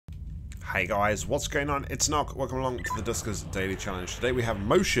Hey guys, what's going on? It's Nock. Welcome along to the Duskers Daily Challenge. Today we have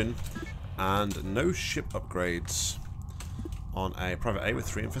motion and no ship upgrades on a private A with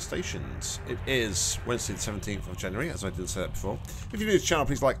 3 infestations. It is Wednesday the 17th of January, as I did say that before. If you're new to the channel,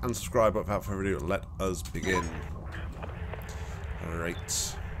 please like and subscribe. But without further ado, let us begin.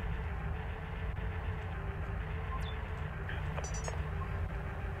 Alright.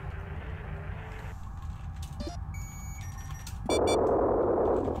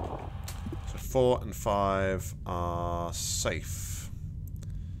 So 4 and 5 are safe.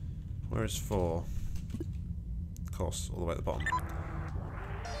 Where is 4? Of course, all the way at the bottom.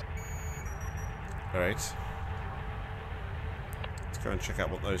 Alright. Let's go and check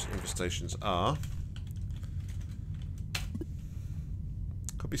out what those infestations are.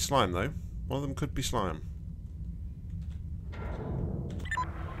 Could be slime though. One of them could be slime.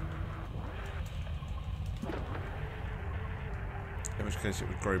 In which case it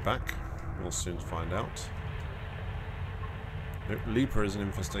would grow back. We'll soon find out. Nope, Leaper is an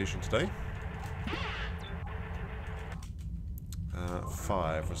infestation today.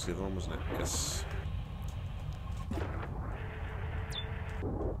 5 was the other one, wasn't it? Yes.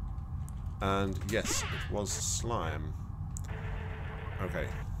 And yes, it was slime. Okay.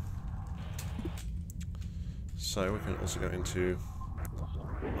 So we can also go into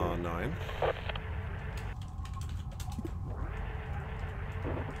R9.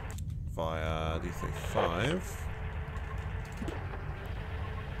 Via D35.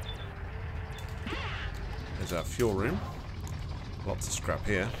 There's our fuel room. Lots of scrap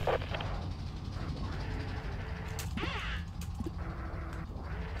here.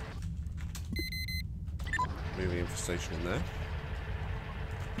 Moving infestation in there.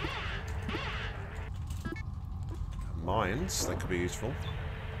 Mines, that could be useful.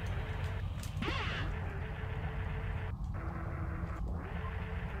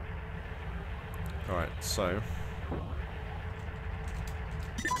 Alright, so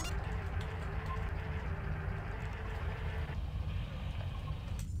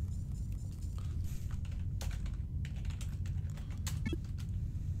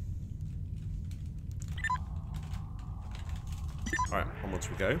alright, onwards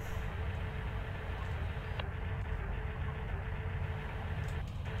we go.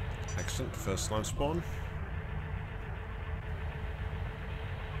 Excellent, first slime spawn.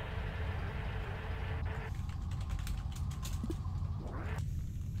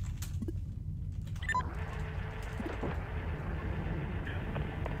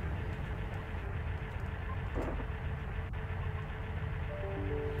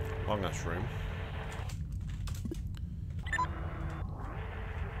 Long ash room.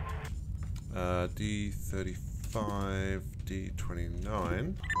 D35,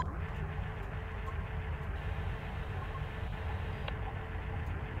 D29.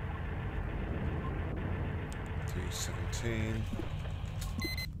 D17.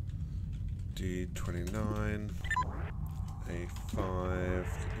 D29. A5.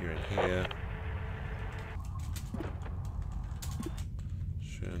 You're in here.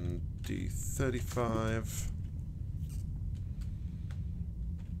 D35.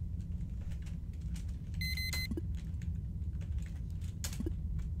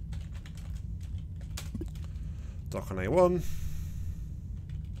 Dock on A1.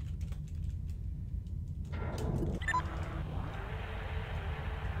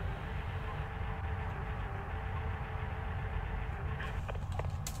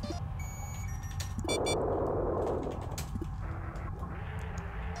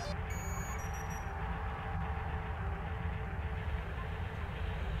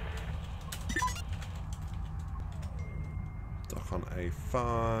 Dock on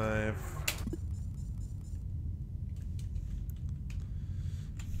A5.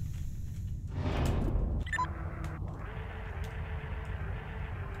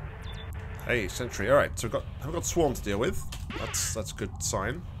 Hey, sentry. All right, so I've got swarm to deal with. That's a good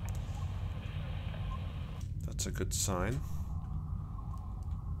sign. That's a good sign.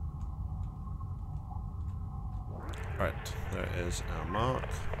 All right, there is our mark.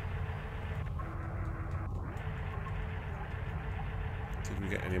 Did we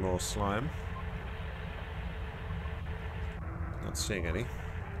get any more slime? Not seeing any.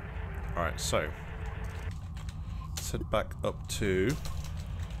 All right, so let's head back up to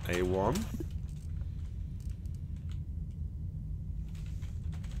A1.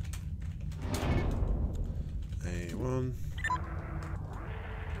 A1.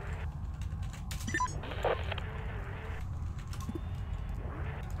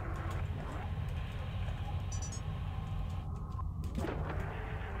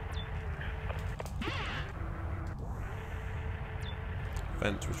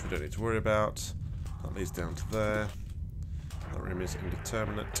 Vent, which we don't need to worry about. That leads down to there. That room is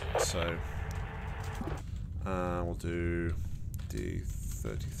indeterminate, so we'll do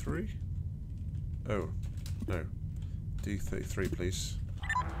D33. Oh, no. D33, please.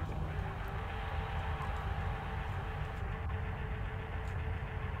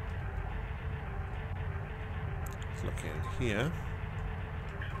 Let's look in here.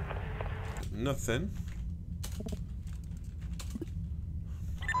 Nothing.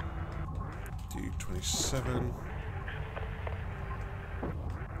 D27.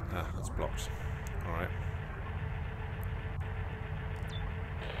 Ah, that's blocked. Alright.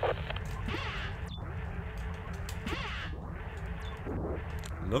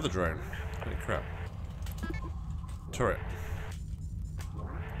 Another drone. Holy crap. Turret.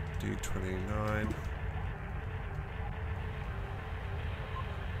 D29.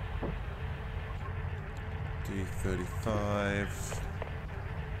 D35.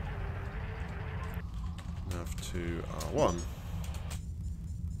 Nav to R1.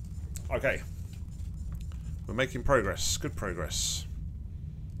 Okay. We're making progress. Good progress.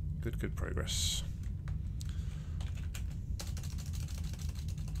 Good progress.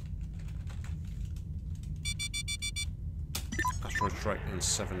 Asteroid strike in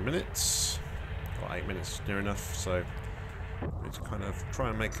 7 minutes. Or 8 minutes, near enough, so we need to kind of try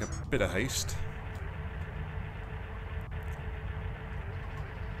and make a bit of haste.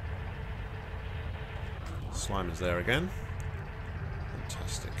 Slime is there again.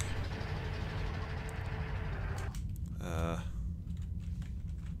 Fantastic.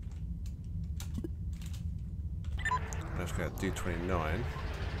 Let's go D29.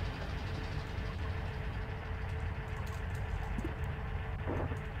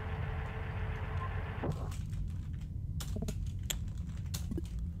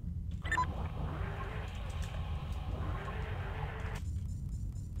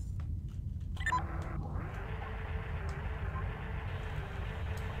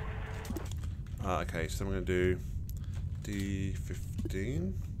 Okay, so I'm going to do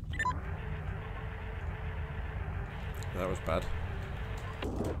D15. That was bad.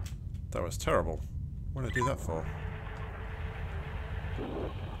 That was terrible. What did I do that for?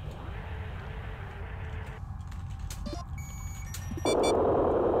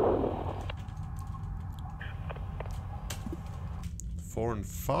 Four and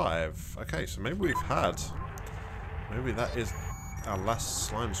 5. Okay, so maybe we've had... Maybe that is our last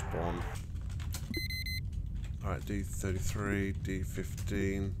slime spawn. Alright, D33,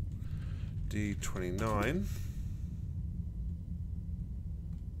 D15, D29.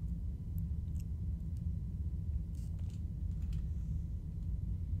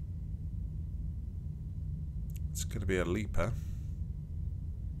 It's going to be a leaper.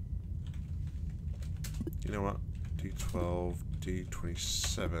 You know what? D12,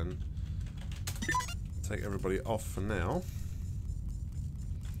 D27. Take everybody off for now.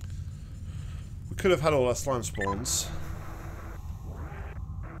 We could have had all our slime spawns.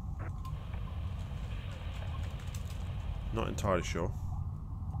 Not entirely sure.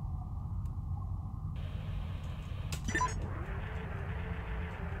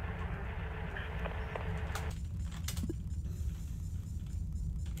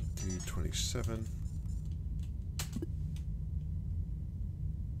 D27.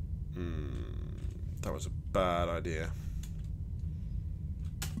 That was a bad idea.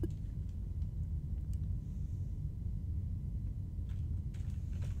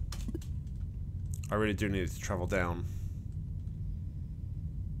 I really do need it to travel down.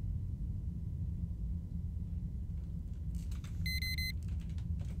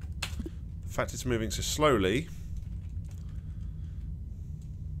 The fact it's moving so slowly,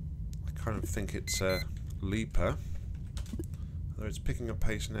 I kind of think it's a leaper. Although it's picking up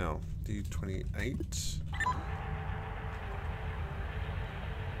pace now. D28.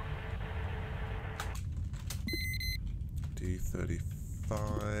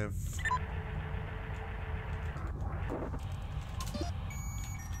 D35.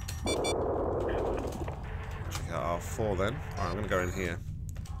 Check out R4 then. Alright, I'm going to go in here.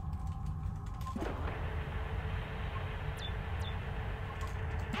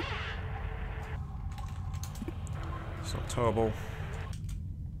 It's not terrible.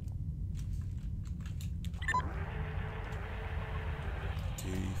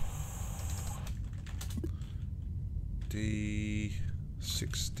 D16.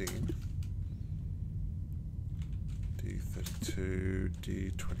 D32,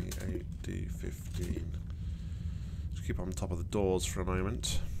 D28, D15. Just keep on top of the doors for a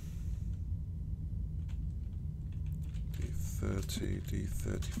moment. D30,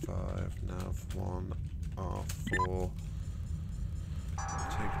 D35, nav 1, R4.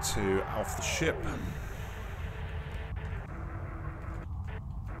 Take 2 off the ship.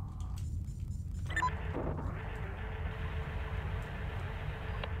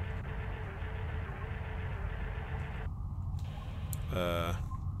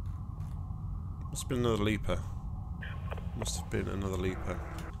 Must have been another leaper. Must have been another leaper.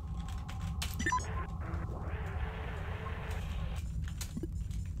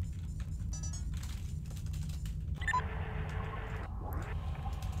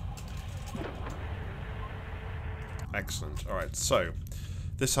 Excellent. Alright, so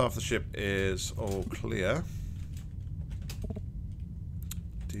this half of the ship is all clear.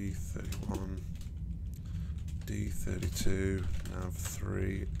 D31, D32, nav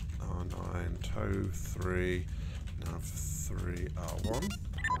 3, R9, tow 3, nav 3, R1.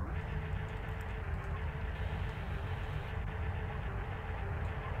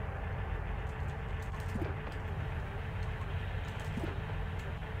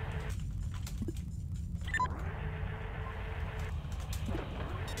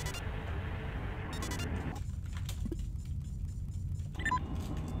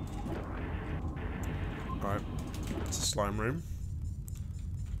 Alright, it's a slime room.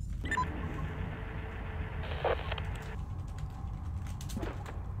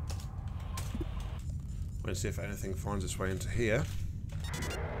 Let's see if anything finds its way into here.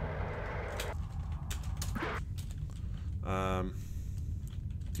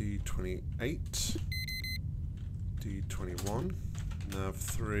 D28, D21, nav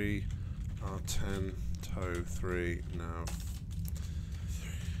 3, R10, tow 3, nav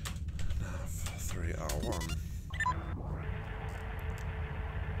 3, R1.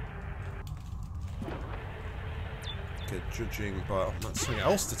 Good judging by... Oh, that's something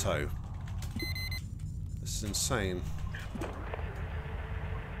else to tow. This is insane.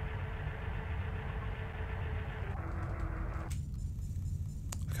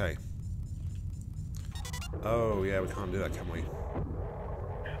 Okay. Oh, yeah, we can't do that, can we?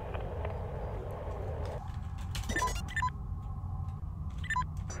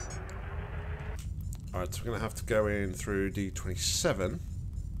 Alright, so we're going to have to go in through D27.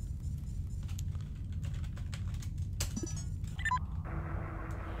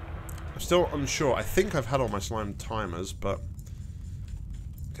 I'm still unsure. I think I've had all my slime timers, but...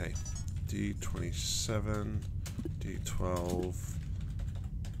 Okay. D27, D12...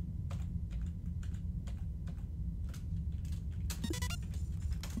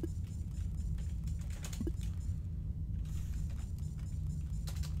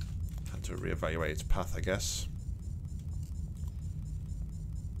 to reevaluate its path, I guess.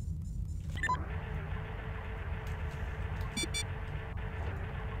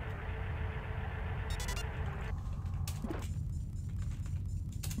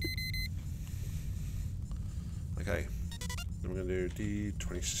 Okay, then we're going to do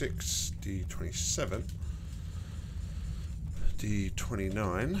D26, D27,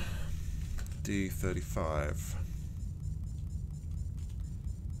 D29, D35.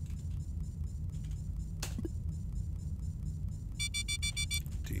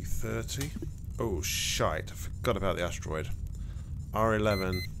 D30. Oh, shite. I forgot about the asteroid.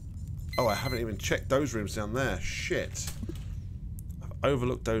 R11. Oh, I haven't even checked those rooms down there. Shit. I've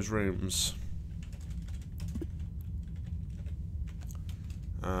overlooked those rooms.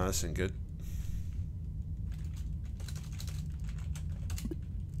 This isn't good.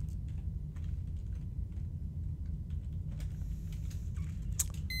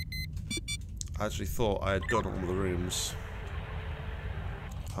 I actually thought I had done all the rooms.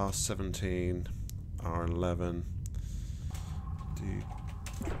 R17, R11, D27,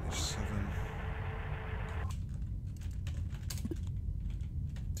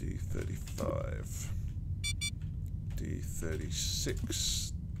 D35,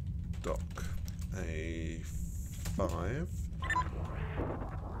 D36, dock A5.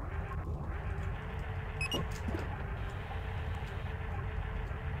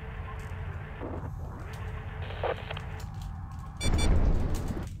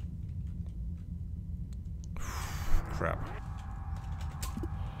 Crap.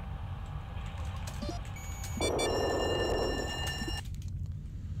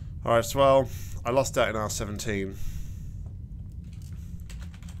 Alright, so well, I lost out in R17.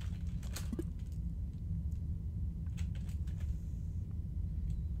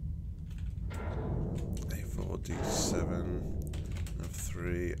 A4, D7,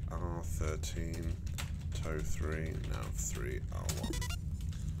 Nav3, R13, tow 3, Nav3, R1.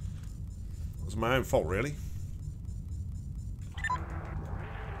 It was my own fault, really.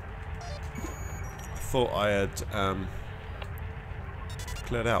 I thought I had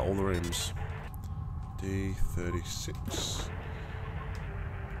cleared out all the rooms. D36,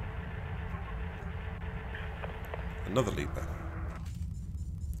 Another leaper.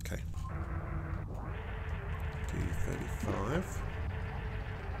 Okay. D35.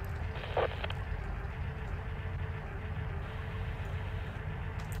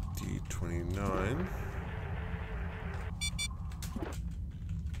 D29.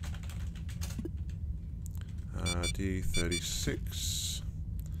 D36.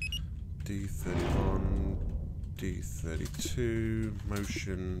 D31. D32.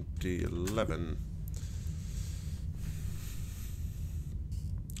 Motion D11.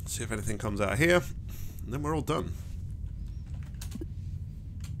 See if anything comes out here, and then we're all done.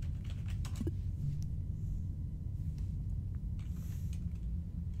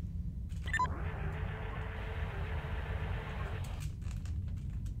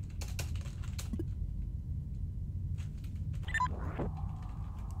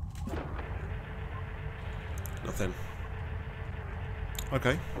 Nothing.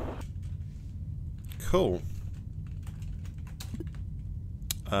 Okay. Cool.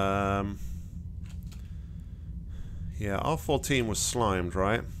 Yeah, R14 was slimed,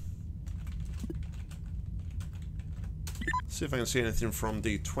 right? See if I can see anything from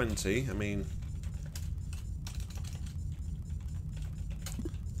D20. I mean,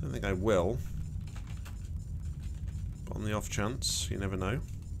 I don't think I will. But on the off chance, you never know.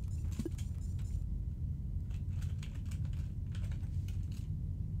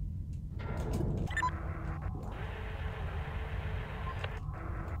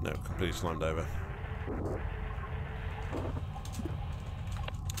 No, completely slimed over.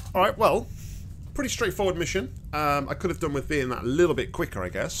 Alright, well, pretty straightforward mission. I could have done with being that a little bit quicker, I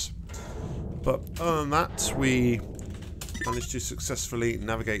guess. But other than that, we managed to successfully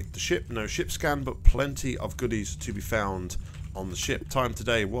navigate the ship. No ship scan, but plenty of goodies to be found on the ship. Time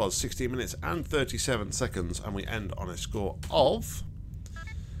today was 16 minutes and 37 seconds, and we end on a score of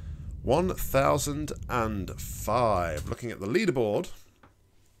 1005. Looking at the leaderboard,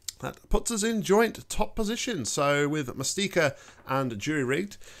 that puts us in joint top position. So with Mystica and Jury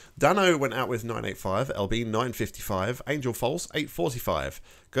Rigged, Dano went out with 985, LB 955, Angel False 845,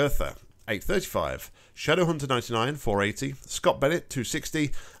 Gertha 835, Shadowhunter 99 480, Scott Bennett 260,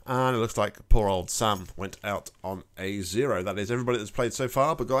 and it looks like poor old Sam went out on a 0. That is everybody that's played so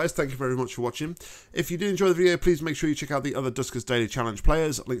far. But guys, thank you very much for watching. If you did enjoy the video, please make sure you check out the other Duskers Daily Challenge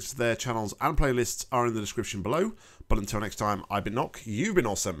players. Links to their channels and playlists are in the description below. But until next time, I've been Nock, you've been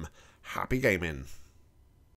awesome. Happy gaming.